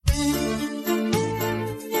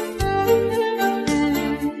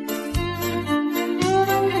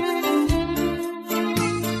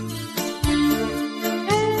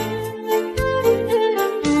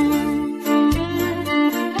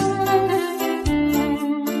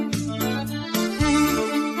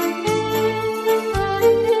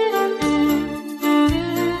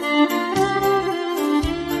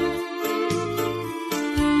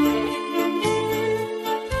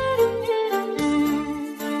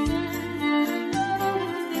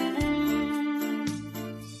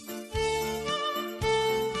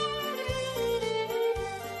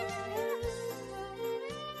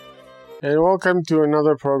And welcome to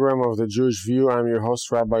another program of the Jewish View. I'm your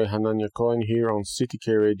host, Rabbi Hananya Cohen, here on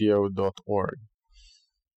ctkradio.org.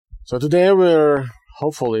 So today we'll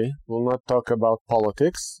not talk about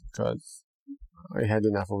politics, because I had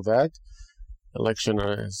enough of that. Election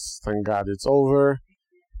is, thank God, it's over.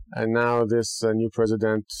 And now this new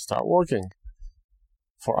president start working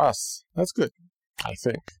for us. That's good, I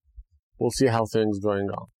think. We'll see how things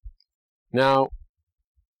going on. Now,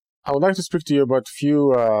 I would like to speak to you about a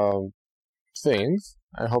few things.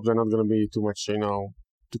 I hope they're not going to be too much,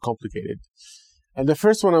 too complicated. And the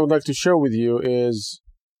first one I would like to share with you is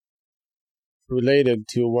related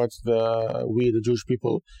to what the Jewish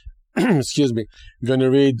people, going to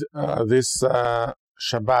read this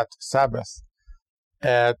Sabbath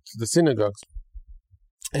at the synagogues.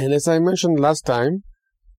 And as I mentioned last time,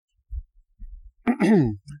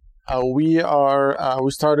 we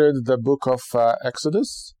started the book of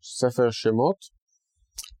Exodus, Sefer Shemot.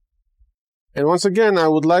 And once again, I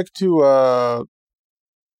would like to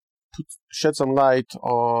shed some light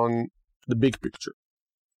on the big picture.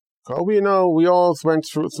 We all went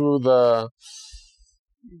through the,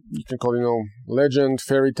 you can call it, legend,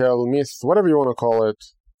 fairy tale, myth, whatever you want to call it,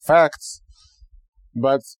 facts.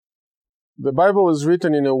 But the Bible is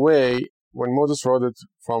written in a way, when Moses wrote it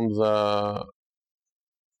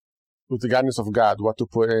with the guidance of God, what to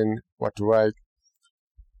put in, what to write,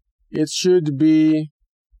 it should be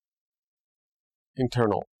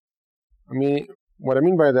internal. What I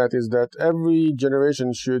mean by that is that every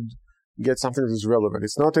generation should get something that is relevant.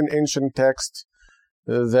 It's not an ancient text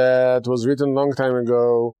that was written a long time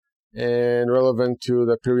ago and relevant to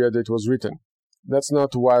the period it was written. That's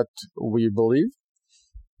not what we believe.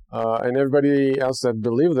 And everybody else that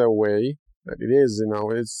believe that way, that it is,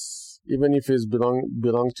 it's, even if it's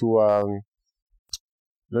belong to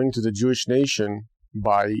the Jewish nation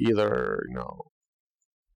by either,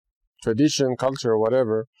 tradition, culture, or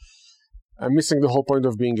whatever, I'm missing the whole point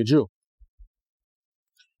of being a Jew.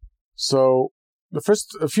 So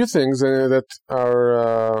a few things that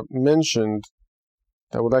are mentioned,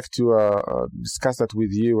 I would like to discuss that with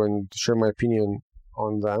you and share my opinion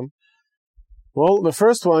on them. Well, the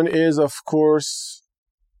first one is, of course,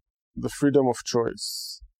 the freedom of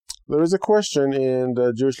choice. There is a question in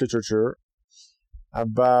the Jewish literature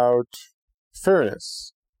about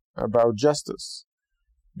fairness, about justice.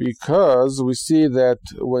 Because we see that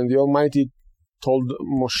when the Almighty told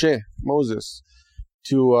Moses,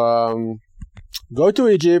 to go to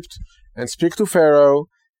Egypt and speak to Pharaoh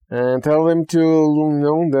and tell him to,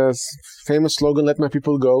 the famous slogan, "Let my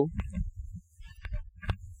people go."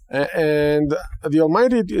 And the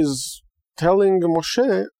Almighty is telling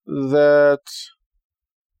Moshe that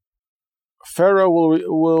Pharaoh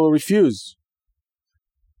will refuse.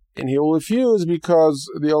 And he will refuse because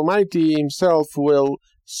the Almighty himself will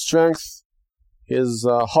strengthen his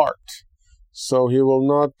heart, so he will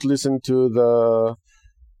not listen to the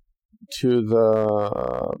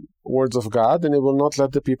words of God, and he will not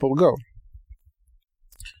let the people go.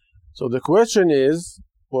 So the question is,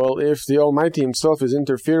 well, if the Almighty himself is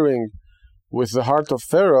interfering with the heart of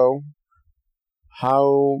Pharaoh,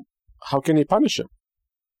 how can he punish him?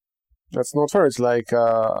 That's not fair. It's like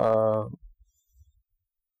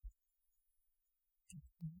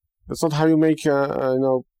that's not how you make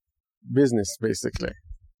business, basically.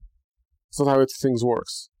 It's not how things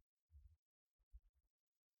works.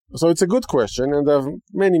 So it's a good question, and there are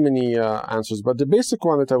many answers, but the basic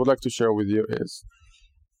one that I would like to share with you is,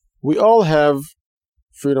 we all have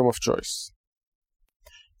freedom of choice.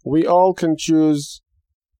 We all can choose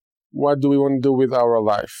what do we want to do with our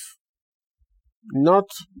life. Not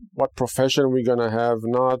what profession we're going to have,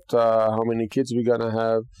 not how many kids we're going to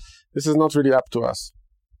have. This is not really up to us.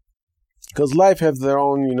 Because life has their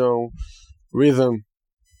own, rhythm,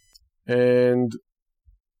 and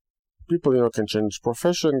people, can change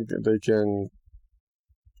profession, they can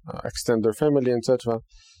extend their family, etc.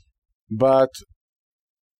 But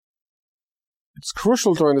it's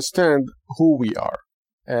crucial to understand who we are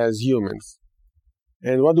as humans,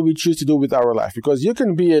 and what do we choose to do with our life. Because you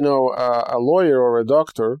can be, a lawyer or a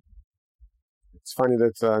doctor. It's funny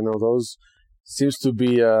that those seems to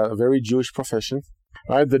be a very Jewish profession.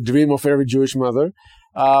 Right, the dream of every Jewish mother.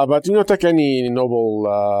 But take any noble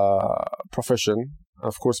profession.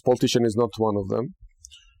 Of course, politician is not one of them.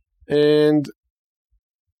 And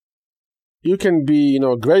you can be,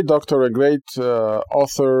 a great doctor, a great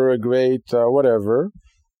author, a great whatever,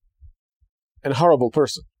 and a horrible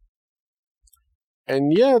person.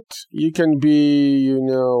 And yet, you can be,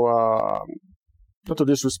 not to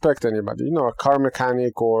disrespect anybody, a car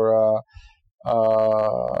mechanic or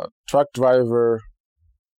a truck driver,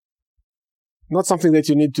 not something that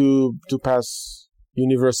you need to pass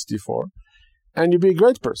university for, and you be a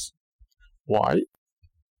great person. Why?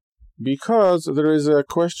 Because there is a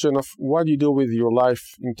question of what you do with your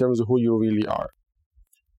life in terms of who you really are.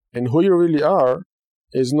 And who you really are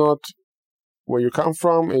is not where you come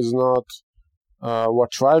from, is not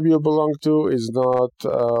what tribe you belong to, is not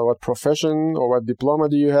what profession or what diploma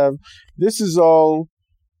do you have. This is all,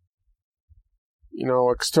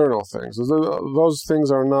 external things. Those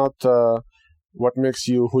things are not what makes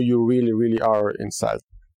you who you really, really are inside.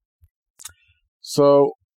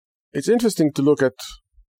 So it's interesting to look at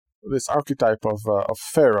this archetype of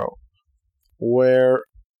Pharaoh, where,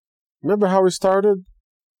 remember how he started?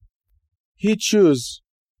 He chose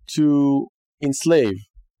to enslave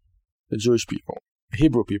the Jewish people, the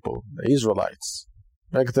Hebrew people, the Israelites.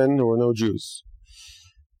 Back then, there were no Jews.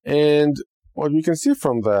 And what we can see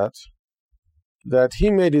from that he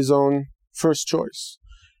made his own first choice.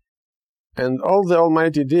 And all the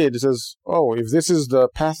Almighty did is, if this is the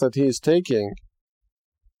path that he is taking,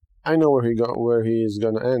 I know where he is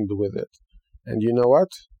going to end with it. And you know what?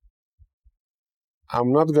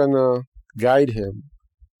 I'm not going to guide him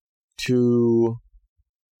to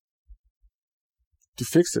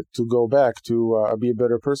fix it, to go back, to be a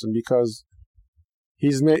better person, because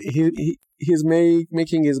he's making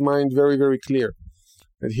his mind very, very clear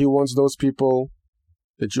that he wants those people,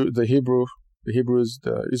 the Hebrews,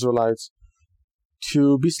 the Israelites,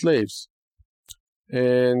 to be slaves.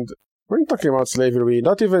 And we're not talking about slavery,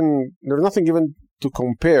 there's nothing even to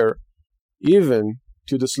compare even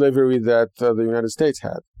to the slavery that the United States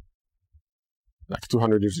had, like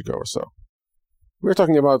 200 years ago or so. We're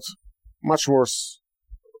talking about much worse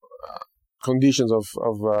conditions of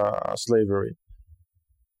slavery.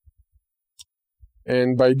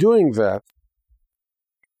 And by doing that,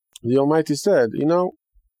 the Almighty said,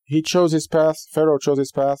 he chose his path, Pharaoh chose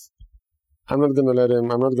his path. I'm not going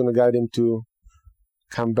to guide him to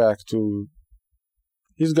come back to,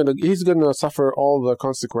 he's gonna suffer all the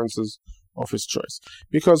consequences of his choice.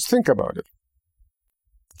 Because think about it.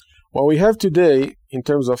 What we have today in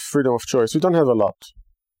terms of freedom of choice, we don't have a lot.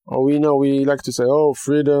 We like to say,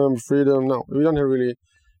 freedom. No, we don't have really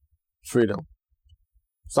freedom.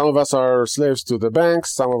 Some of us are slaves to the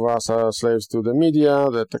banks, some of us are slaves to the media,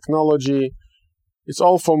 the technology. It's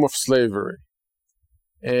all form of slavery.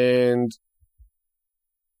 And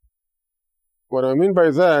what I mean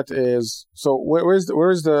by that is, so where's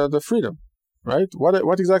the freedom, right?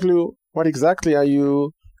 What exactly are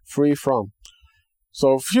you free from?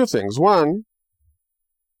 So a few things. One,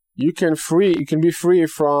 you can be free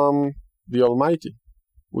from the Almighty,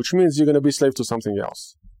 which means you're going to be slave to something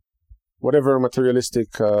else, whatever materialistic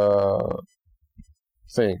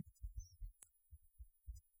thing.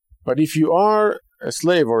 But if you are a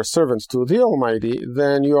slave or a servant to the Almighty,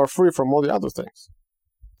 then you are free from all the other things.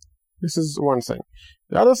 This is one thing.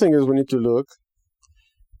 The other thing is we need to look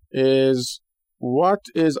is what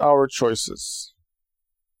is our choices?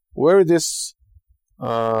 Where this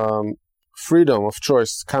freedom of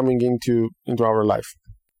choice coming into our life?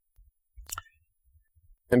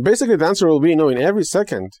 And basically the answer will be no. In every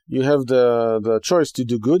second, you have the choice to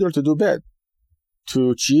do good or to do bad,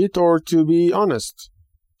 to cheat or to be honest,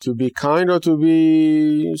 to be kind or to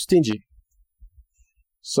be stingy.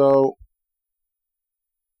 So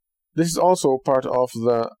this is also part of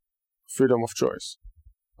the freedom of choice.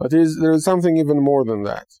 But there is something even more than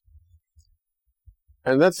that.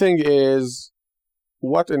 And that thing is,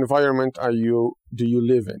 what environment do you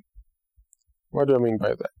live in? What do I mean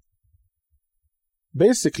by that?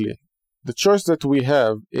 Basically, the choice that we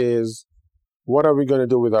have is, what are we going to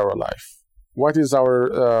do with our life? What is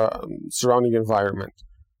our surrounding environment?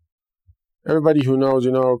 Everybody who knows,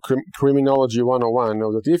 Criminology 101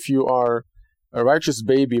 knows that if you are a righteous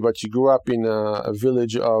baby, but you grew up in a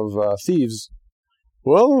village of thieves,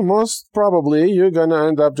 well, most probably you're going to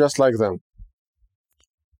end up just like them.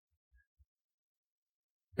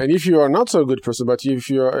 And if you are not so good person, but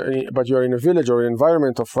you are in a village or an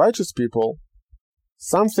environment of righteous people,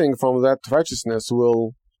 something from that righteousness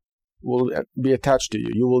will be attached to you.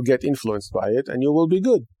 You will get influenced by it, and you will be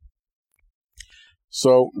good.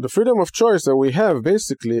 So the freedom of choice that we have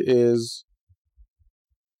basically is,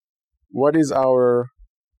 what is our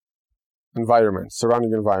environment,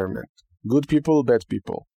 surrounding environment? Good people, bad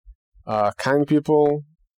people, kind people,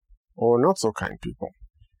 or not so kind people.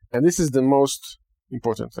 And this is the most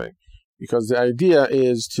important thing, because the idea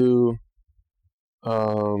is to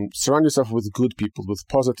surround yourself with good people, with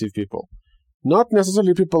positive people, not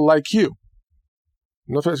necessarily people like you,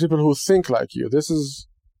 not people who think like you. This is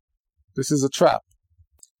a trap.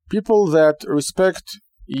 People that respect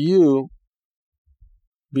you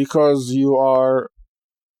because you're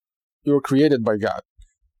created by God.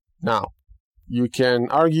 Now, you can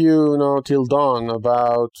argue, till dawn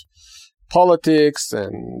about politics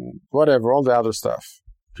and whatever, all the other stuff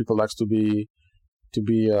people likes to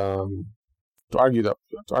argue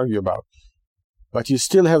about. But you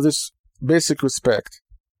still have this basic respect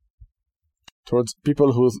towards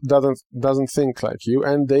people who doesn't think like you,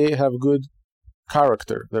 and they have good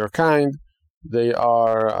character. They're kind. They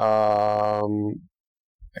are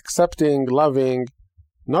accepting, loving,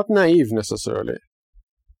 not naive necessarily,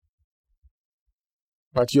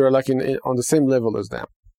 but you're like on the same level as them.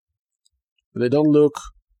 They don't look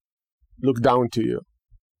down to you.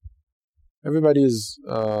 Everybody is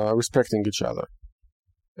respecting each other.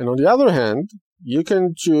 And on the other hand, you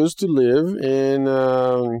can choose to live in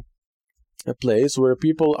a place where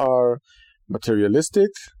people are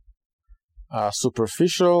materialistic,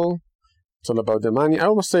 superficial. It's all about the money. I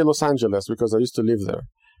almost say Los Angeles because I used to live there.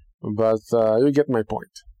 But you get my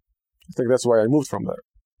point. I think that's why I moved from there.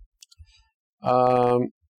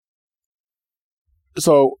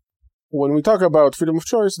 So when we talk about freedom of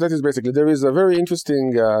choice, that is basically, there is a very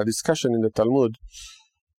interesting discussion in the Talmud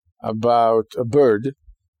about a bird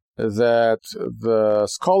that the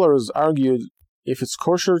scholars argued if it's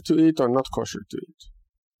kosher to eat or not kosher to eat.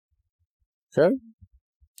 Okay?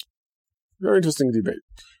 Very interesting debate.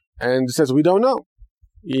 And it says we don't know.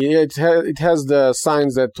 It has the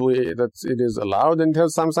signs that it is allowed, and it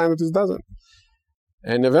has some signs that it doesn't.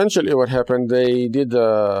 And eventually what happened, they did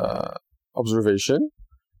the observation,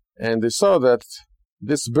 and they saw that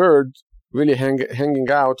this bird really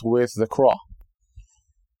hanging out with the crow.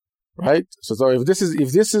 Right? So if this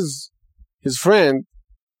is his friend,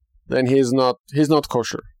 then he's not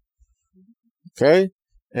kosher. Okay?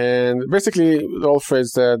 And basically the old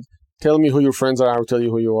phrase said, tell me who your friends are, I'll tell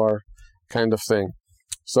you who you are, kind of thing.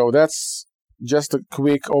 So that's just a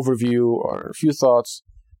quick overview or a few thoughts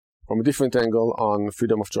from a different angle on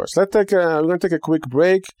freedom of choice. We're going to take a quick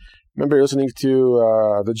break. Remember, you're listening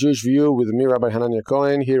to The Jewish View with me, Rabbi Hanania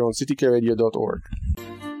Cohen, here on ctkradio.org.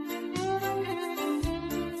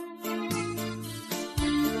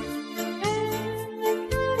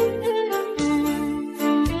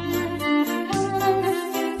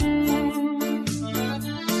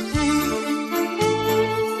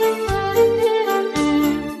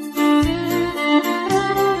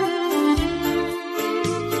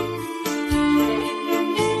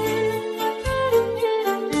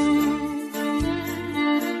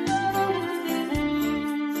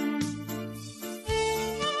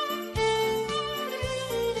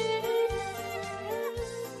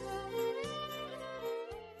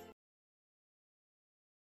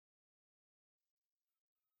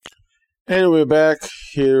 And we're back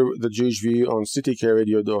here with The Jewish View on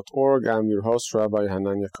ctkradio.org. I'm your host, Rabbi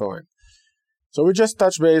Hanania Cohen. So we just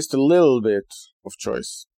touched base a little bit of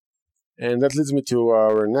choice. And that leads me to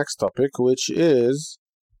our next topic, which is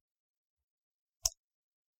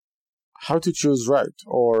how to choose right.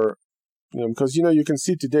 Or, because, you can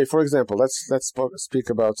see today, for example, let's speak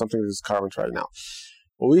about something that is current right now.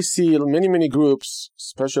 We see many, many groups,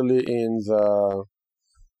 especially in the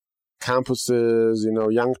campuses,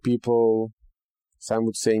 young people, some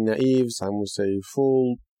would say naive, some would say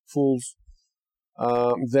fools,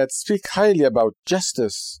 that speak highly about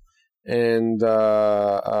justice and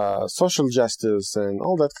social justice and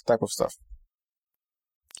all that type of stuff.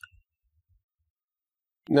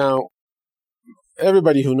 Now,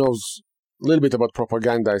 everybody who knows a little bit about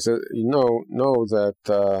propaganda, know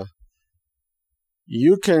that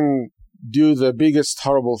you can do the biggest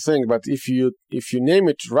horrible thing, but if you name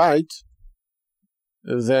it right,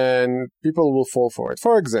 then people will fall for it.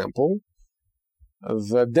 For example,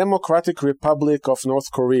 the Democratic Republic of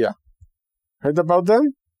North Korea. Heard about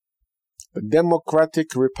them? The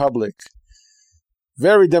Democratic Republic.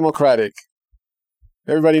 Very democratic.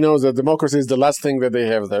 Everybody knows that democracy is the last thing that they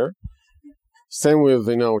have there. Same with,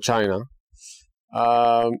 China.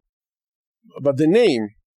 But the name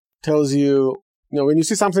tells you, when you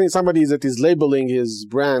see somebody that is labeling his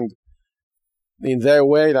brand in their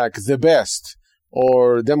way, like the best,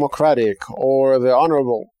 or democratic, or the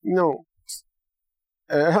honorable,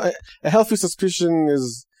 a healthy suspicion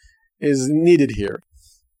is needed here.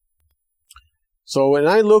 So when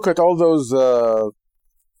I look at all those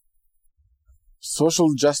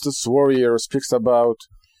social justice warriors, speaks about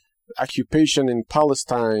occupation in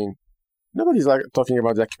Palestine, nobody's talking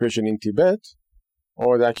about the occupation in Tibet,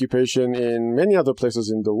 or the occupation in many other places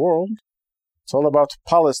in the world. It's all about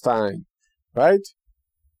Palestine, right?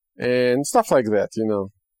 And stuff like that, You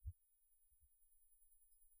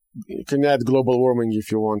can add global warming if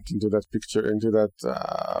you want into that picture, into that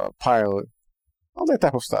pile. all that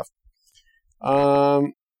type of stuff. I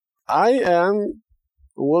am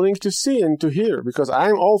willing to see and to hear because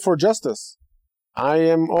I'm all for justice. I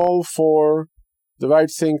am all for the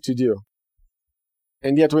right thing to do.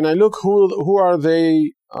 And yet when I look who are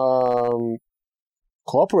they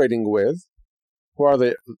cooperating with,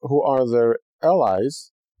 who are their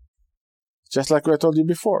allies, just like I told you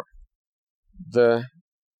before, the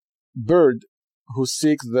bird who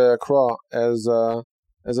seeks the crow as a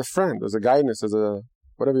friend, as a guidance, as a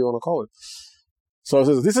whatever you want to call it. So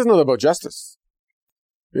this is not about justice.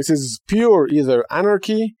 This is pure either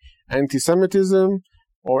anarchy, anti-Semitism,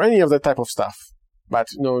 or any of that type of stuff. But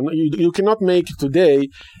you cannot make today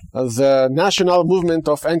the national movement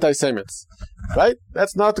of anti-Semites, right?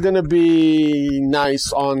 That's not going to be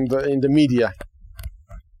nice in the media.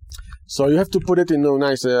 So you have to put it in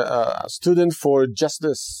nice student for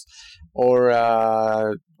justice, or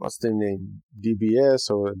what's the name, DBS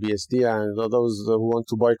or BSD, and those who want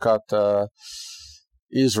to boycott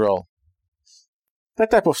Israel.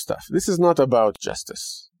 That type of stuff. This is not about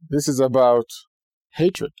justice. This is about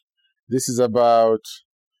hatred. This is about,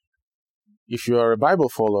 if you are a Bible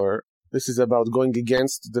follower, this is about going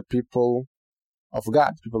against the people of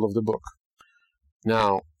God, people of the book.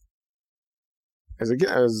 Now, as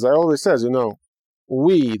I always says,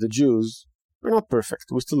 we, the Jews, we're not perfect.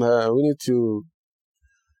 We need to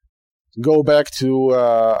go back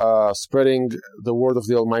to spreading the word of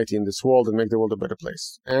the Almighty in this world and make the world a better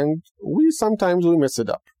place. And sometimes we mess it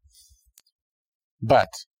up. But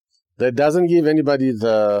that doesn't give anybody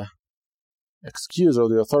the excuse or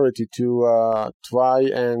the authority to try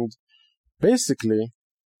and basically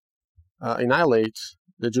annihilate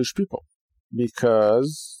the Jewish people,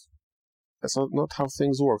 because that's not how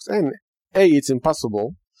things work. And it's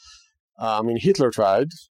impossible. Hitler tried.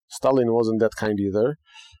 Stalin wasn't that kind either.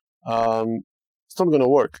 It's not going to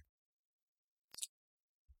work.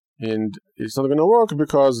 And it's not going to work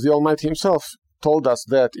because the Almighty Himself told us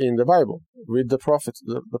that in the Bible. Read the prophets,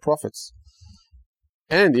 the prophets,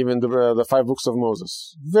 and even the 5 books of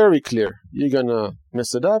Moses. Very clear. You're going to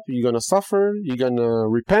mess it up, you're going to suffer, you're going to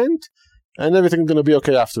repent, and everything's going to be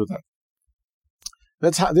okay after that.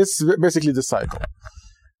 This is basically the cycle.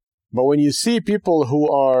 But when you see people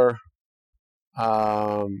who are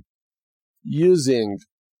using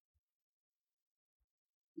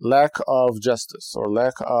lack of justice or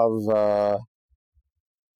lack of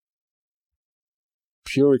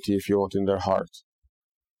purity, if you want, in their heart,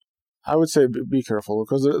 I would say be careful.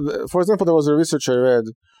 Because, for example, there was a research I read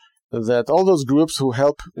that all those groups who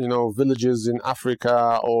help, villages in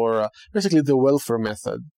Africa, or basically the welfare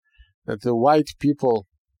method, that the white people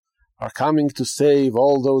are coming to save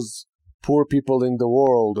all those poor people in the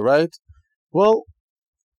world, right? Well,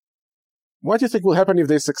 what do you think will happen if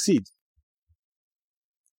they succeed?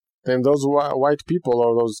 Then those white people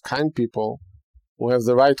or those kind people who have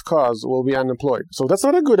the right cause will be unemployed. So that's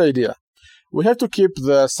not a good idea. We have to keep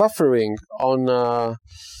the suffering on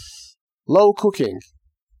low cooking,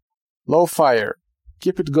 low fire.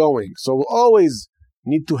 Keep it going. So we'll always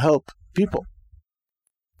need to help people.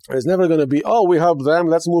 It's never going to be, we help them,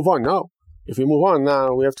 let's move on. No. If we move on,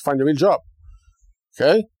 now we have to find a real job.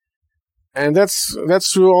 Okay? And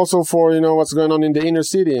that's true also for, what's going on in the inner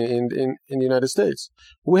city in the United States.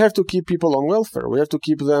 We have to keep people on welfare. We have to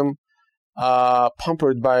keep them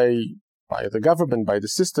pampered by the government, by the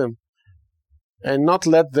system, and not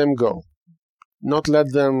let them go. Not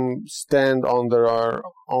let them stand on their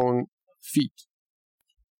own feet.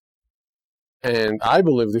 And I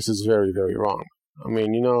believe this is very, very wrong.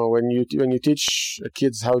 When you teach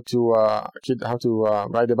kids how to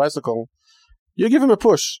ride a bicycle, you give him a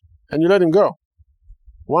push and you let him go.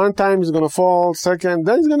 One time he's gonna fall, second,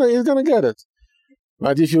 then he's gonna get it.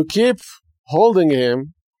 But if you keep holding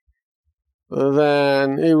him,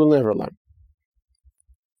 then he will never learn.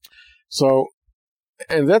 So,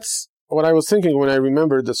 and that's what I was thinking when I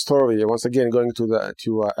remembered the story. Once again, going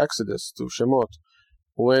to Exodus, to Shemot,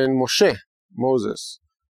 when Moses,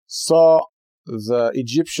 saw the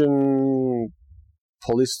Egyptian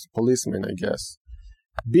policeman, I guess,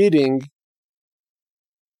 beating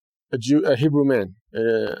a Hebrew man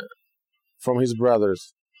from his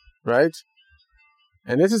brothers, right?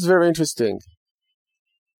 And this is very interesting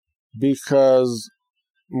because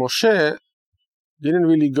Moshe didn't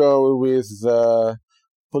really go with the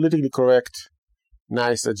politically correct,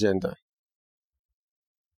 nice agenda.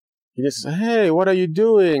 He just said, hey, what are you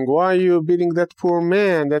doing? Why are you beating that poor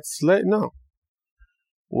man? No.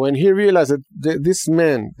 When he realized that this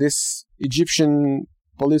man, this Egyptian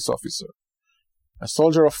police officer, a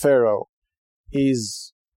soldier of Pharaoh,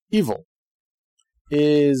 is evil,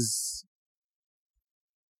 he's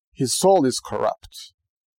his soul is corrupt.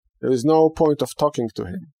 There is no point of talking to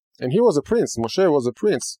him. And he was a prince. Moshe was a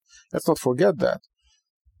prince. Let's not forget that.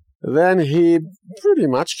 Then he pretty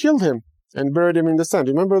much killed him and buried him in the sand.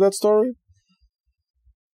 Remember that story?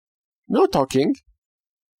 No talking.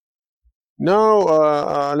 No,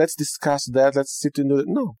 let's discuss that. Let's sit into it.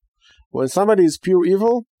 No. When somebody is pure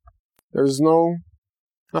evil, there's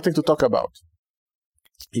nothing to talk about.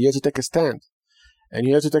 You have to take a stand. And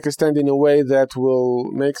you have to take a stand in a way that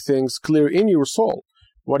will make things clear in your soul.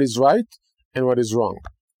 What is right and what is wrong.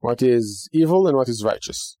 What is evil and what is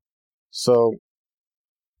righteous. So,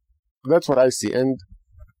 that's what I see. And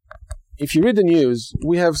if you read the news,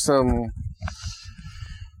 we have some,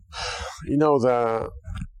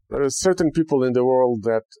 there are certain people in the world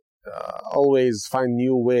that always find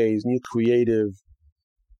new ways, new creative,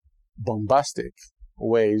 bombastic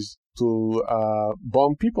ways to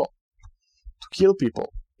bomb people, to kill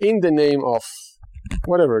people, in the name of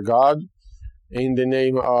whatever, God, in the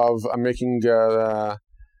name of making the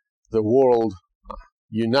world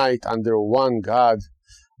unite under one God,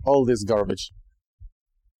 all this garbage.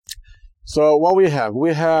 So what we had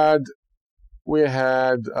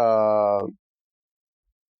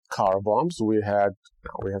car bombs, we have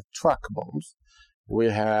truck bombs, we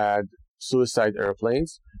had suicide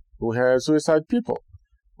airplanes, we have suicide people,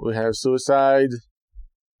 we have suicide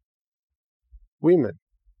women,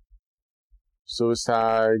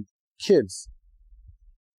 suicide kids.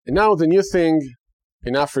 And now the new thing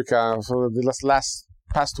in Africa, so the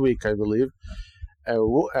past week, I believe,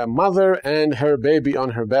 a mother and her baby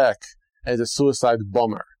on her back as a suicide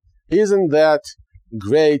bomber. Isn't that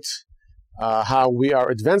great how we are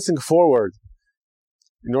advancing forward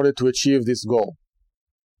in order to achieve this goal?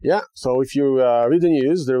 Yeah, so if you read the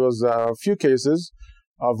news, there was a few cases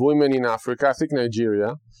of women in Africa, I think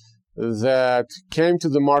Nigeria, that came to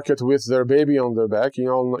the market with their baby on their back.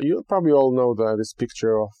 You probably all know this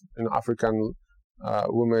picture of an African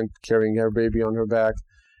woman carrying her baby on her back.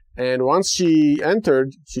 And once she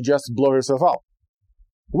entered, she just blew herself up.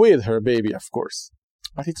 With her baby, of course.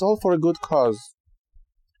 But it's all for a good cause,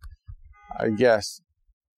 I guess.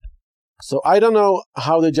 So I don't know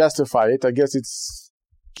how they justify it. I guess it's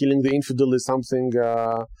killing the infidel is something,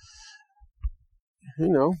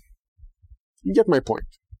 you get my point.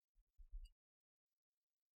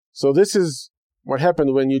 So this is what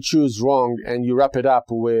happened when you choose wrong and you wrap it up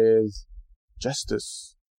with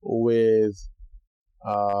justice, with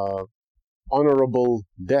honorable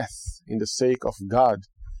death in the sake of God,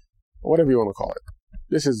 whatever you want to call it.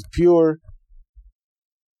 This is pure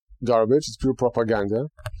garbage, it's pure propaganda.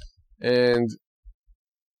 And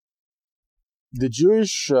the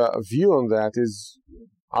Jewish view on that is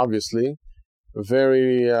obviously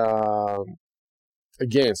very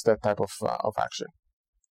against that type of action.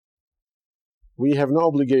 We have no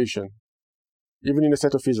obligation, even in the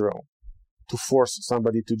state of Israel, to force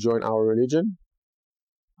somebody to join our religion.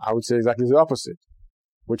 I would say exactly the opposite.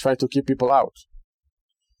 We try to keep people out.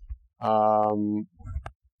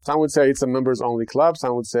 Some would say it's a members-only club.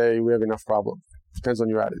 Some would say we have enough problem. Depends on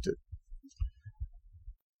your attitude.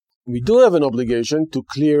 We do have an obligation to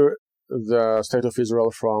clear the state of Israel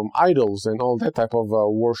from idols and all that type of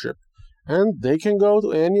worship. And they can go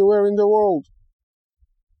to anywhere in the world.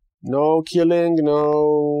 No killing,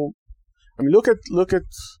 no... I mean, look at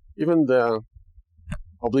even the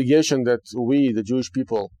obligation that we, the Jewish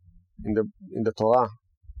people, in the Torah,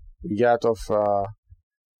 we get of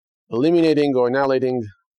eliminating or annihilating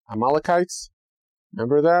Amalekites.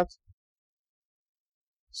 Remember that?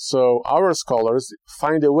 So our scholars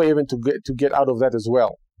find a way even to get out of that as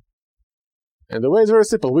well. And the way is very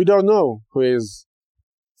simple. We don't know who is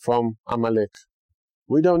from Amalek.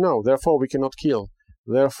 We don't know. Therefore, we cannot kill.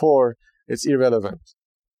 Therefore, it's irrelevant.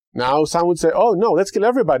 Now, some would say, oh, no, let's kill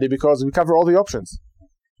everybody because we cover all the options.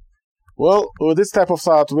 Well, with this type of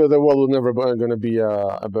thought, the world will never going to be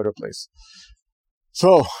a better place.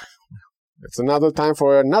 So, it's another time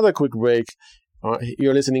for another quick break.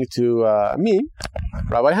 You're listening to me,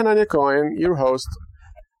 Rabbi Hanania Cohen, your host,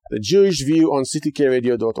 The Jewish View on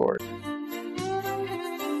ctkradio.org.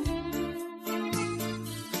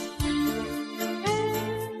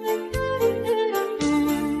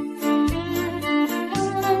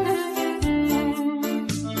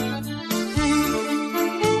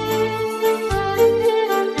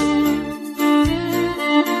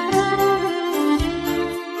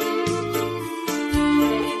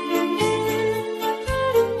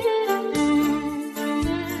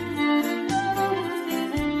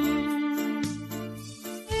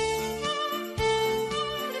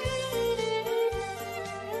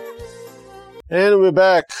 And we're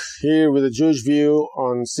back here with the Jewish View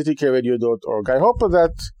on ctkradio.org. I hope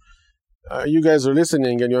that you guys are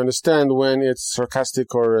listening and you understand when it's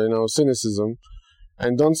sarcastic or cynicism,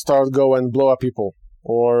 and don't start go and blow up people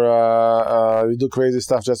or do crazy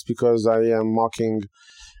stuff just because I am mocking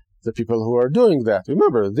the people who are doing that.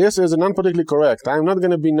 Remember, this is non-politically correct. I'm not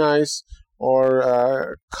going to be nice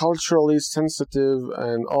or culturally sensitive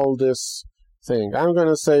and all this thing. I'm going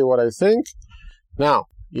to say what I think. Now,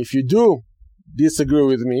 if you do disagree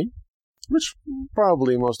with me, which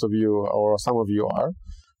probably most of you or some of you are,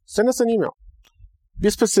 send us an email. Be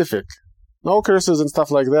specific. No curses and stuff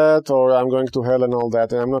like that, or I'm going to hell and all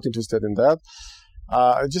that, and I'm not interested in that.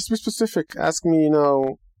 Just be specific. Ask me,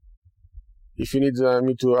 if you need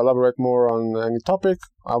me to elaborate more on any topic,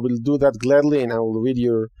 I will do that gladly, and I will read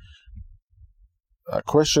your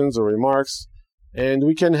questions or remarks, and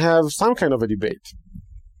we can have some kind of a debate.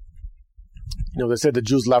 They said the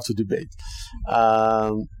Jews love to debate.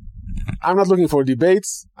 I'm not looking for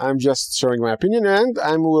debates. I'm just sharing my opinion, and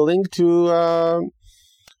I'm willing to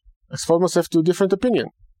expose myself to different opinion,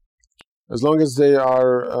 as long as they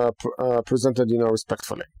are presented,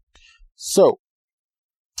 respectfully. So,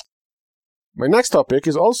 my next topic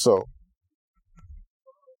is also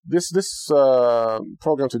this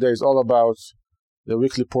program today is all about the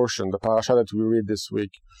weekly portion, the parasha that we read this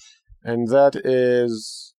week, and that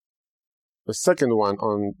is the second one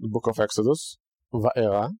on the book of Exodus,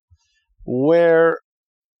 Va'era, where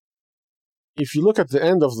if you look at the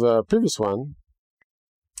end of the previous one,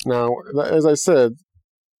 now, as I said a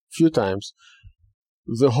few times,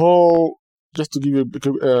 the whole, just to give you a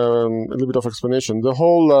little bit of explanation, the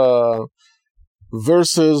whole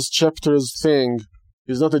verses, chapters thing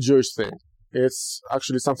is not a Jewish thing. It's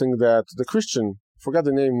actually something that the Christian, forgot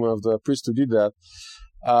the name of the priest who did that,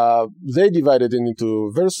 they divided it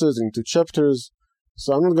into verses, into chapters.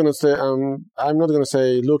 So I'm not going to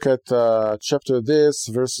say look at chapter this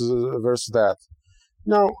versus verse that.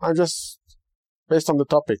 No, I'm just based on the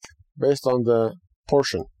topic, based on the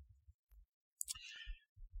portion.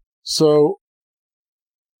 So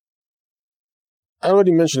I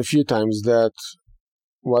already mentioned a few times that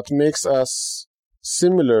what makes us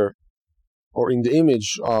similar or in the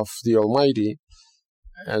image of the Almighty,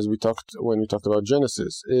 as when we talked about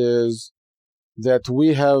Genesis, is that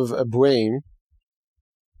we have a brain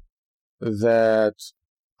that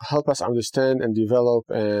help us understand and develop,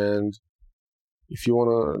 and if you want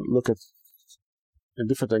to look at a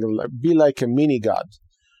different angle, be like a mini God.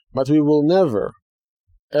 But we will never,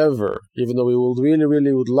 ever, even though we would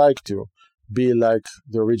really would like to, be like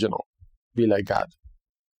the original, be like God,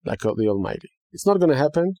 like the Almighty. It's not going to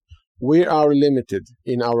happen. We are limited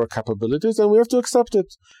in our capabilities, and we have to accept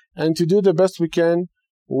it and to do the best we can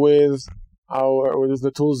with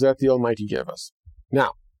the tools that the Almighty gave us.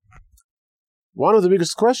 Now, one of the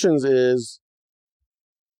biggest questions is,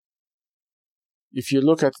 if you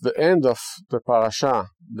look at the end of the parasha,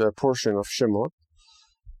 the portion of Shemot,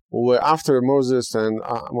 where after Moses and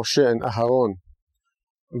Moshe and Aharon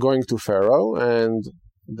going to Pharaoh and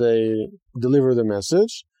they deliver the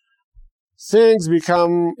message, things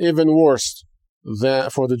become even worse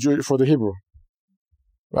for the Hebrew,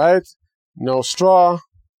 right? No straw,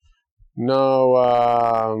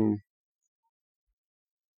 no.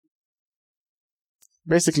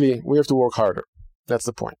 Basically, we have to work harder. That's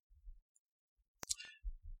the point.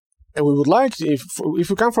 And we would like to, if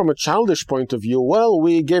we come from a childish point of view, well,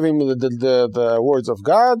 we gave him the words of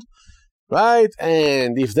God, right?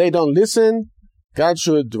 And if they don't listen, God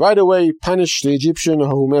should right away punish the Egyptian or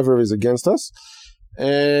whomever is against us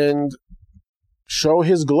and show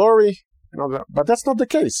his glory and all that. But that's not the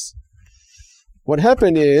case. What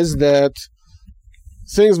happened is that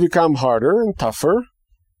things become harder and tougher,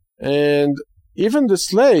 and even the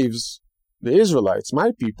slaves, the Israelites,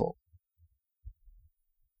 my people,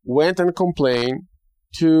 went and complained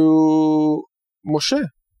to Moshe.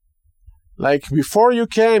 Like, before you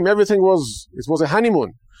came, it was a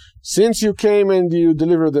honeymoon. Since you came and you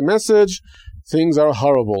delivered the message, things are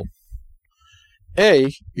horrible. A,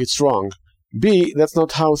 it's wrong. B, that's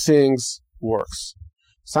not how things works.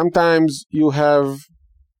 Sometimes you have,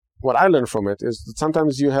 what I learned from it is that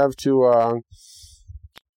sometimes you have to,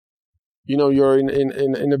 you're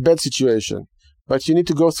in a bad situation, but you need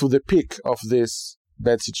to go through the peak of this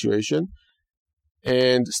bad situation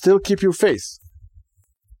and still keep your faith.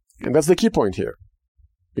 And that's the key point here.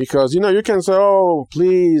 Because, you can say, oh,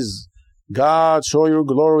 please, God, show your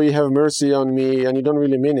glory, have mercy on me, and you don't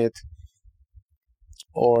really mean it.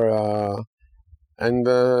 Or,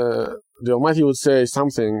 the Almighty would say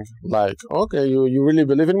something like, okay, you really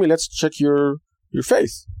believe in me? Let's check your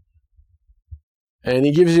faith. And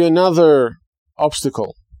he gives you another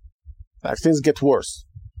obstacle. Like, things get worse.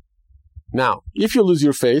 Now, if you lose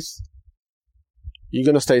your faith, you're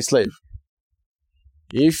going to stay a slave.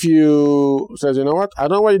 If you says, you know what, I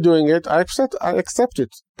don't know why you're doing it, I accept it.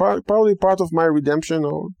 Probably part of my redemption,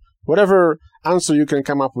 or whatever answer you can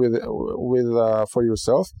come up with for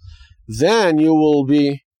yourself. Then you will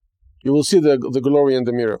see the glory and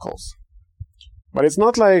the miracles. But it's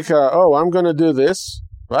not like, I'm going to do this,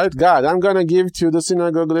 right? God, I'm going to give to the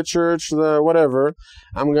synagogue, the church, the whatever.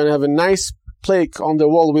 I'm going to have a nice plaque on the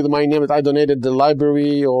wall with my name that I donated the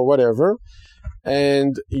library or whatever.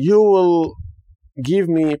 And you will give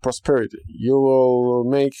me prosperity. You will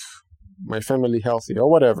make my family healthy or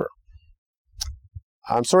whatever.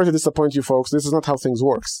 I'm sorry to disappoint you folks. This is not how things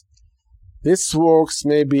works. This works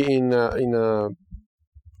maybe in a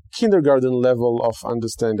kindergarten level of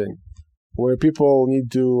understanding, where people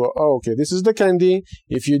need to, okay, this is the candy.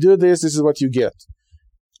 If you do this, this is what you get.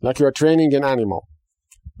 Like you are training an animal.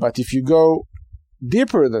 But if you go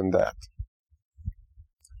deeper than that,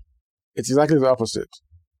 it's exactly the opposite.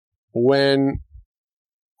 When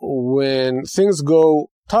things go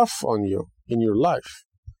tough on you in your life,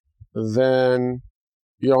 then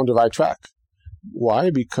you're on the right track. Why?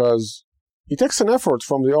 Because it takes an effort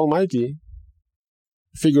from the Almighty,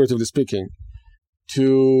 figuratively speaking,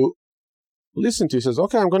 to listen to you. He says,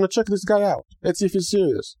 okay, I'm going to check this guy out. Let's see if he's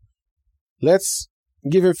serious. Let's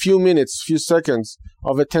give him a few minutes, few seconds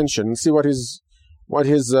of attention and see what his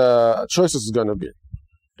choices is going to be.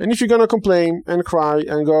 And if you're going to complain and cry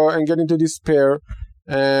and go and get into despair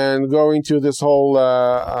and go into this whole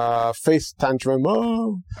faith tantrum,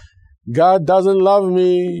 God doesn't love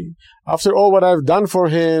me after all what I've done for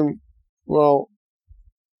him, well,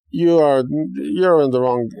 you're in the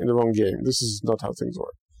wrong game. This is not how things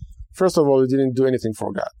work. First of all, you didn't do anything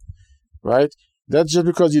for God, right? That's just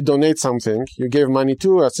because you donate something, you gave money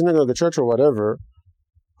to a synagogue, a church, or whatever.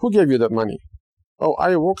 Who gave you that money? Oh,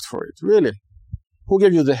 I worked for it. Really? Who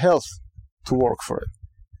gave you the health to work for it?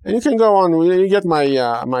 And you can go on. You get my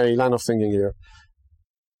line of thinking here.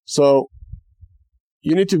 So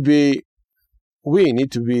we need to be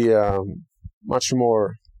much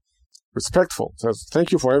more respectful. So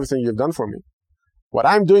thank you for everything you've done for me. What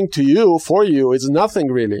I'm doing to you, for you, is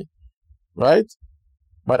nothing really, right?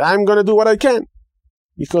 But I'm going to do what I can,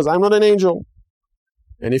 because I'm not an angel.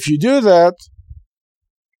 And if you do that,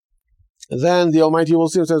 then the Almighty will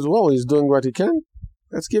see and says, well, he's doing what he can.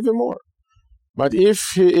 Let's give him more. But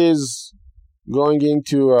if he is going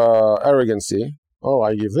into arrogancy, oh,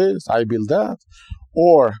 I give this, I build that,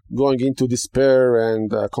 or going into despair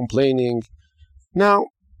and complaining. Now,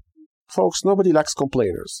 folks, nobody likes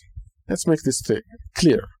complainers. Let's make this thing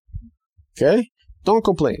clear. Okay? Don't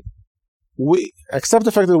complain. We accept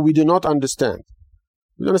the fact that we do not understand.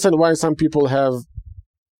 We don't understand why some people have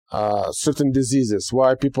certain diseases,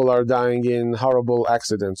 why people are dying in horrible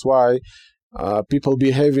accidents, why people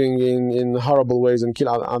behaving in horrible ways and kill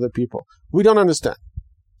other people. We don't understand.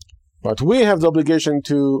 But we have the obligation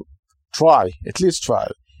to try, at least try,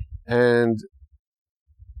 and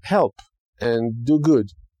help and do good.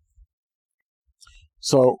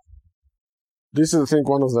 So this is, I think,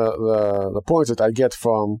 one of the points that I get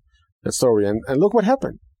from the story. And look what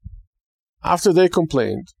happened. After they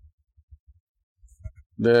complained,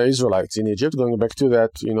 the Israelites in Egypt, going back to that,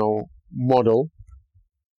 model,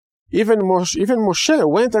 even Moshe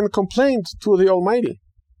went and complained to the Almighty.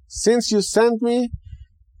 Since you sent me,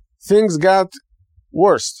 things got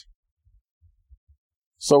worse.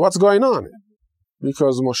 So what's going on?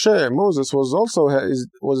 Because Moses was also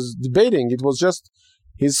was debating. It was just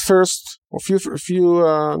his first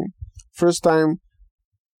time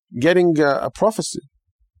getting a prophecy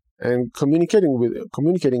and communicating with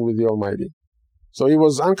the Almighty. So it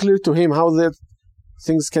was unclear to him how that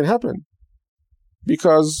things can happen.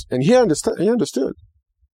 And he understood.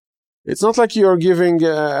 It's not like you're giving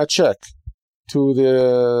a check to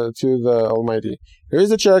the Almighty. Here's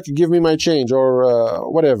the check, give me my change,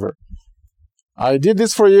 or whatever. I did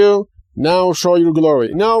this for you, now show your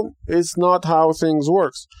glory. No, it's not how things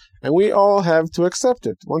works. And we all have to accept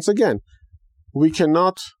it. Once again, we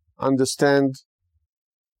cannot understand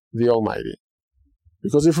the Almighty.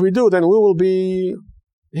 Because if we do, then we will be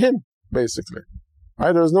him, basically.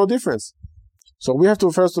 Right? There's no difference. So we have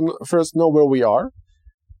to first know where we are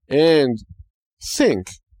and think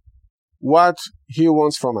what he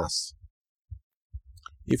wants from us.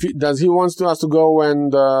 Does he want us to go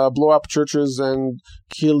and blow up churches and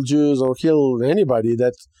kill Jews or kill anybody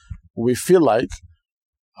that we feel like,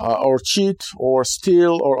 or cheat or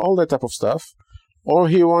steal or all that type of stuff, or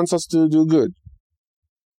he wants us to do good?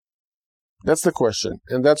 That's the question.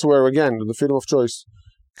 And that's where, again, the freedom of choice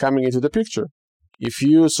coming into the picture. If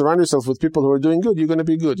you surround yourself with people who are doing good, you're going to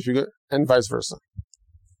be good, and vice versa.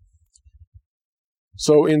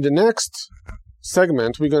 So in the next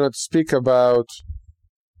segment, we're going to speak about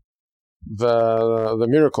the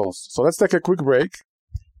miracles. So let's take a quick break.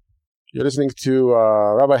 You're listening to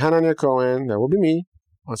Rabbi Hanania Cohen, that will be me,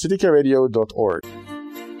 on ctkradio.org.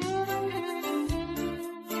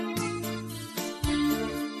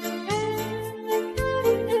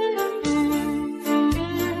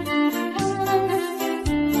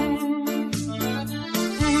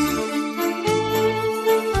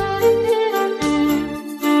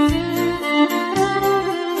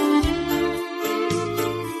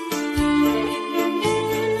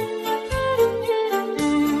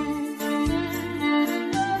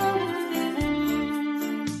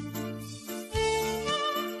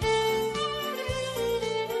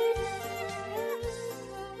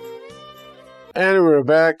 And we're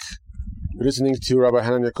back. You're listening to Rabbi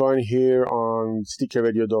Hanania Cohen here on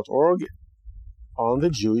ctkradio.org on the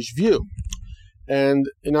Jewish View. And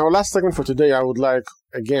in our last segment for today, I would like,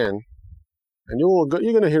 again, and you're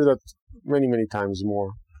going to hear that many, many times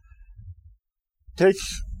more, take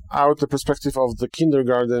out the perspective of the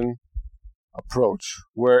kindergarten approach,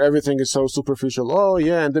 where everything is so superficial. Oh,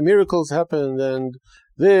 yeah, and the miracles happened, and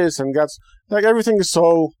this, and God's... Like, everything is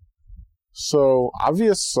so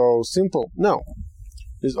obvious, so simple. No.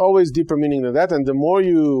 There's always deeper meaning than that, and the more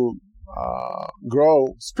you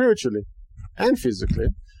grow spiritually and physically,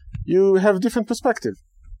 you have different perspective.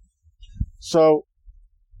 So,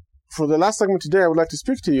 for the last segment today, I would like to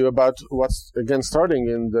speak to you about what's, again, starting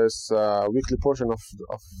in this weekly portion of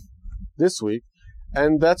this week,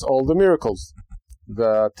 and that's all the miracles.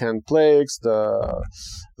 The 10 plagues, the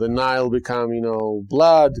Nile become,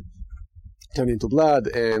 blood, turned into blood,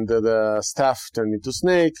 and the staff turned into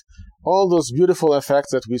snake. All those beautiful effects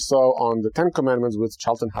that we saw on the 10 Commandments with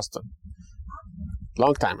Charlton Heston.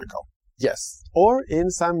 Long time ago. Yes. Or in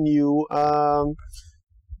some new,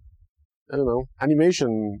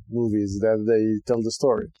 animation movies that they tell the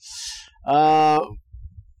story.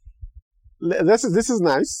 This is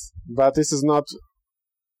nice, but this is not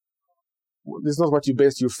what you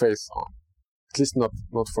base your faith on. At least not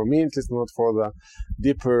for me, at least not for the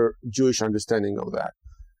deeper Jewish understanding of that.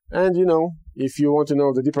 And, if you want to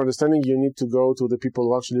know the deeper understanding, you need to go to the people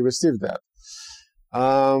who actually received that.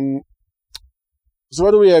 So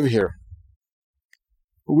what do we have here?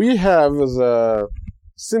 We have the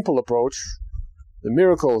simple approach, the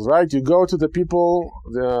miracles, right? You go to the people,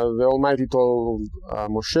 the Almighty told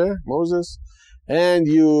Moses, and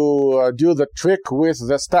you do the trick with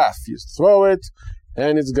the staff. You throw it,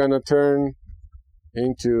 and it's going to turn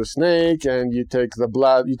into snake, and you take the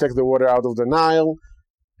water out of the Nile,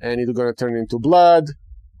 and it's going to turn into blood,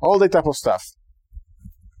 all that type of stuff.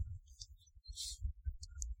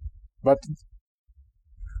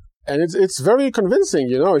 And it's very convincing,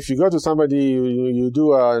 if you go to somebody, you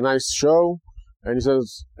do a nice show, and he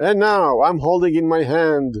says, and now I'm holding in my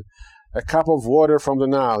hand a cup of water from the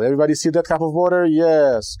Nile. Everybody see that cup of water?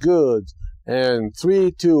 Yes, good. And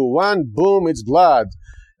 3, 2, 1, boom, it's blood.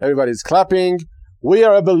 Everybody's clapping. We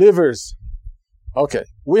are believers. Okay,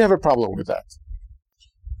 we have a problem with that.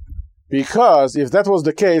 Because if that was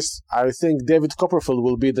the case, I think David Copperfield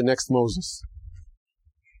will be the next Moses.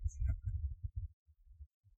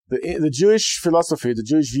 The Jewish philosophy, the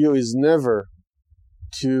Jewish view is never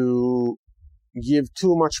to give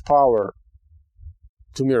too much power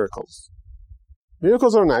to miracles.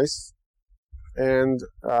 Miracles are nice and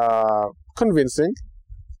convincing,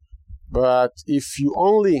 but if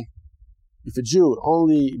a Jew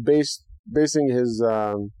only basing his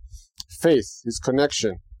faith, his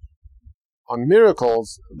connection on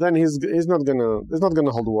miracles, then it's not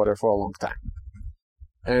gonna hold water for a long time.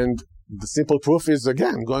 And the simple proof is,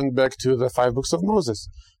 again, going back to the 5 books of Moses.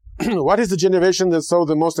 What is the generation that saw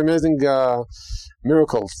the most amazing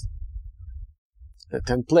miracles? The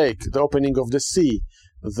 10 plague, the opening of the sea,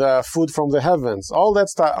 the food from the heavens, all that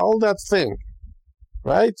stuff, all that thing,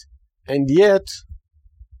 right? And yet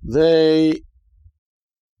they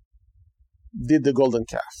did the golden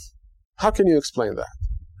calf. How can you explain that?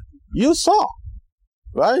 You saw,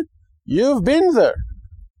 right? You've been there.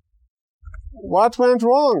 What went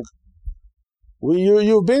wrong?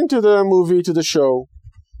 You've been to the movie, to the show.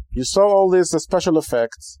 You saw all these special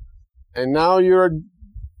effects, and now you're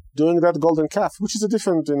doing that golden calf, which is a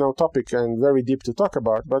different, topic and very deep to talk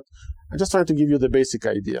about. But I'm just trying to give you the basic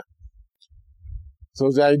idea. So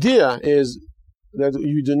the idea is that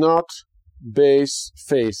you do not base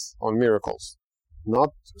faith on miracles,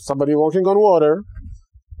 not somebody walking on water,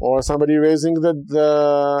 or somebody raising a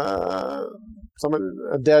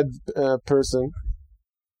dead person.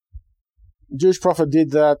 Jewish prophet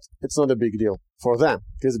did that. It's not a big deal for them.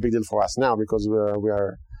 It is a big deal for us now because we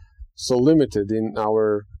are so limited in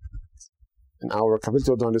our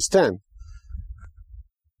capacity to understand.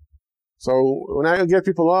 So when I get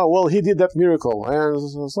people, oh, well, he did that miracle, and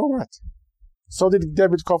so what? So did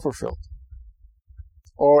David Copperfield,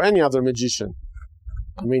 or any other magician.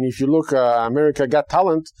 I mean, if you look America Got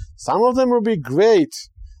Talent, some of them will be great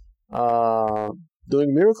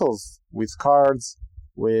doing miracles with cards,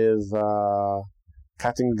 with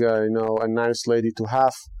cutting, a nice lady to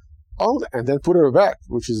half, and then put her back,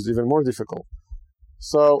 which is even more difficult.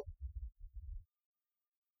 So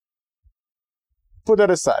put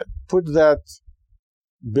that aside. Put that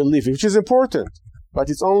belief, which is important, but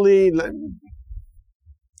it's only,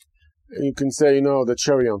 you can say, the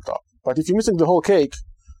cherry on top. But if you're missing the whole cake,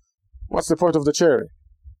 what's the point of the cherry?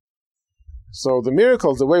 So the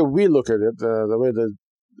miracles, the way we look at it, the way the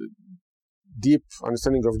deep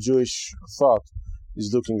understanding of Jewish thought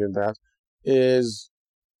is looking at that, is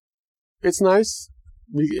it's nice.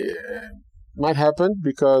 It might happen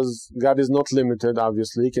because God is not limited,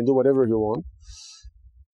 obviously. He can do whatever he wants.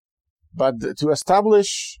 But to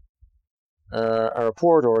establish a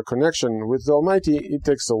rapport or a connection with the Almighty, it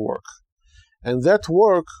takes a work. And that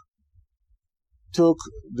work took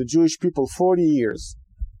the Jewish people 40 years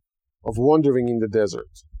of wandering in the desert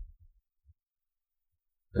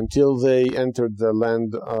until they entered the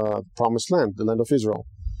land, promised land, the land of Israel.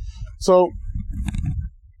 So,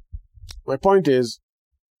 my point is,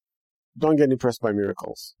 don't get impressed by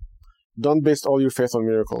miracles. Don't base all your faith on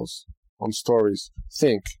miracles, on stories.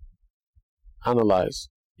 Think, analyze,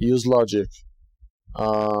 use logic,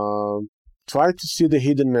 try to see the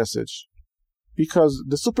hidden message. Because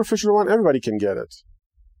the superficial one, everybody can get it.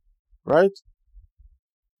 Right?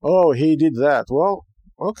 Oh, he did that. Well,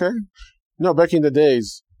 okay. No, back in the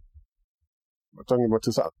days, we're talking about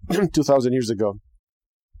 2,000 years ago,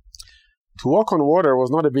 to walk on water was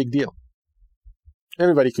not a big deal.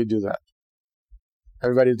 Everybody could do that.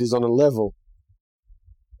 Everybody is on a level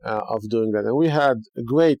of doing that. And we had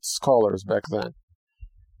great scholars back then.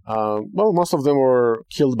 Well, most of them were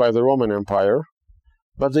killed by the Roman Empire,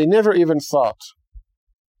 but they never even thought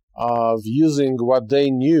of using what they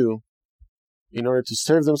knew in order to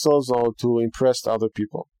serve themselves or to impress other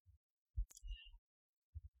people.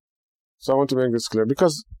 So I want to make this clear,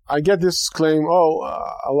 because I get this claim,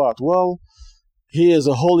 a lot. Well, he is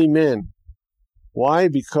a holy man. Why?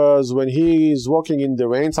 Because when he is walking in the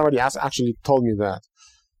rain, somebody actually told me that.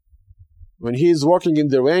 When he is walking in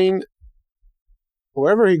the rain,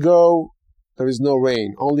 wherever he goes, there is no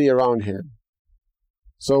rain, only around him.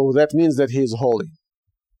 So that means that he is holy.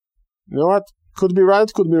 You know what? Could be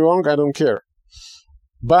right, could be wrong, I don't care.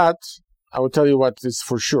 But I will tell you what is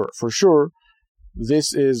for sure. For sure,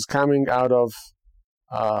 this is coming out of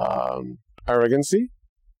arrogancy.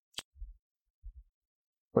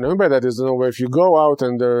 What I mean by that is, where if you go out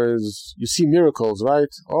and you see miracles, right?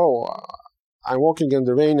 Oh, I'm walking in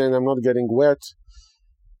the rain and I'm not getting wet.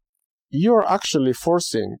 You're actually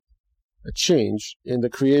forcing a change in the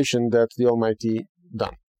creation that the Almighty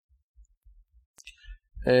done.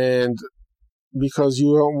 And because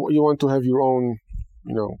you want to have your own,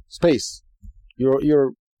 space.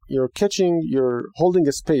 You're holding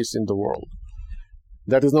a space in the world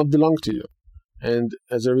that does not belong to you. And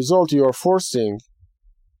as a result, you are forcing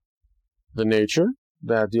the nature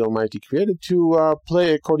that the Almighty created to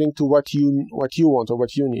play according to what you want or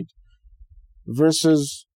what you need.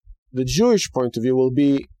 Versus the Jewish point of view will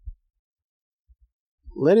be,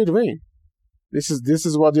 let it rain. This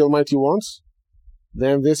is what the Almighty wants.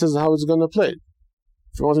 Then this is how it's going to play.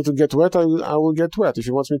 If you want me to get wet, I will get wet. If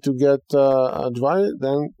you want me to get dry,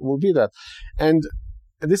 then will be that. And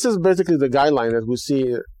this is basically the guideline that we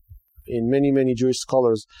see in many, many Jewish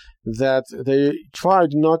scholars, that they tried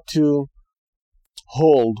not to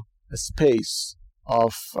hold a space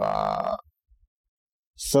of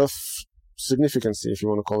self-significancy, if you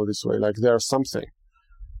want to call it this way, like they are something.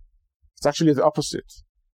 It's actually the opposite.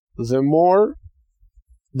 The more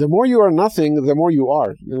you are nothing, the more you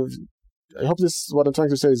are. I hope what I'm trying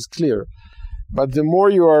to say is clear. But the more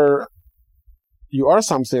you are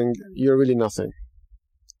something, you're really nothing.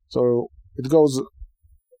 So it goes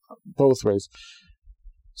both ways.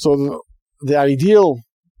 So the ideal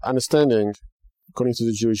understanding, according to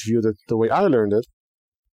the Jewish view, that the way I learned it,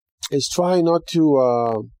 is try not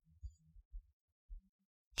to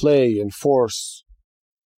play and force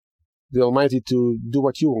the Almighty to do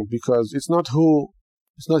what you want, because it's not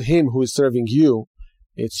Him who is serving you,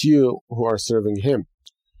 it's you who are serving Him.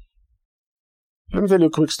 Let me tell you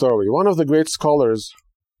a quick story. One of the great scholars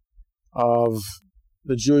of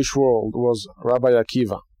the Jewish world was Rabbi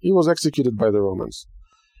Akiva. He was executed by the Romans.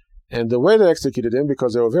 And the way they executed him,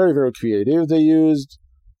 because they were very, very creative, they used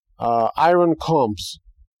iron combs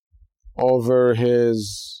over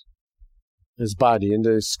his body, and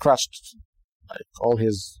they scratched like all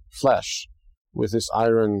his flesh with this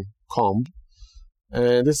iron comb,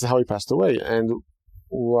 and this is how he passed away. And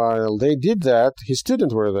while they did that, his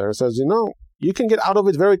students were there. Says, you can get out of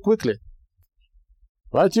it very quickly,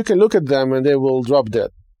 right? You can look at them and they will drop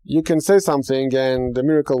dead. You can say something and the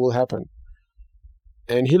miracle will happen.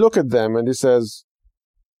 And he looked at them and he says,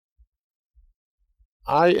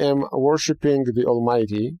 I am worshiping the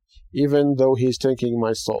Almighty, even though He's taking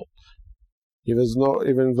my soul,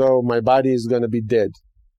 even though my body is going to be dead.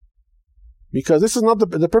 Because this is not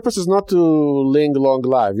the purpose is not to live long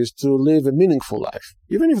life, is to live a meaningful life,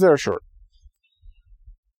 even if they're short.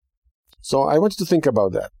 So I want you to think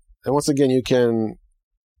about that. And once again, you can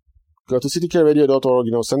go to ctkradio.org,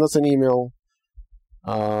 send us an email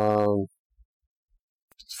for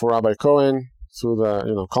Rabbi Cohen through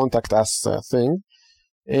the contact us thing,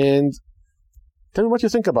 and tell me what you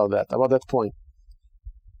think about that point.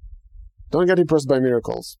 Don't get impressed by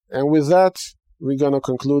miracles. And with that, we're going to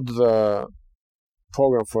conclude the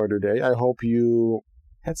program for today. I hope you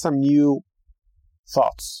had some new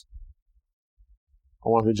thoughts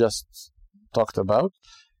on what we just talked about.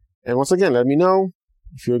 And once again, let me know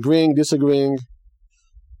if you're agreeing, disagreeing.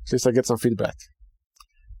 At least I get some feedback.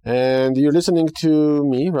 And you're listening to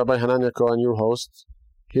me, Rabbi Hanania Cohen, your host,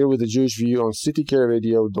 here with the Jewish View on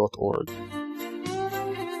ctkradio.org.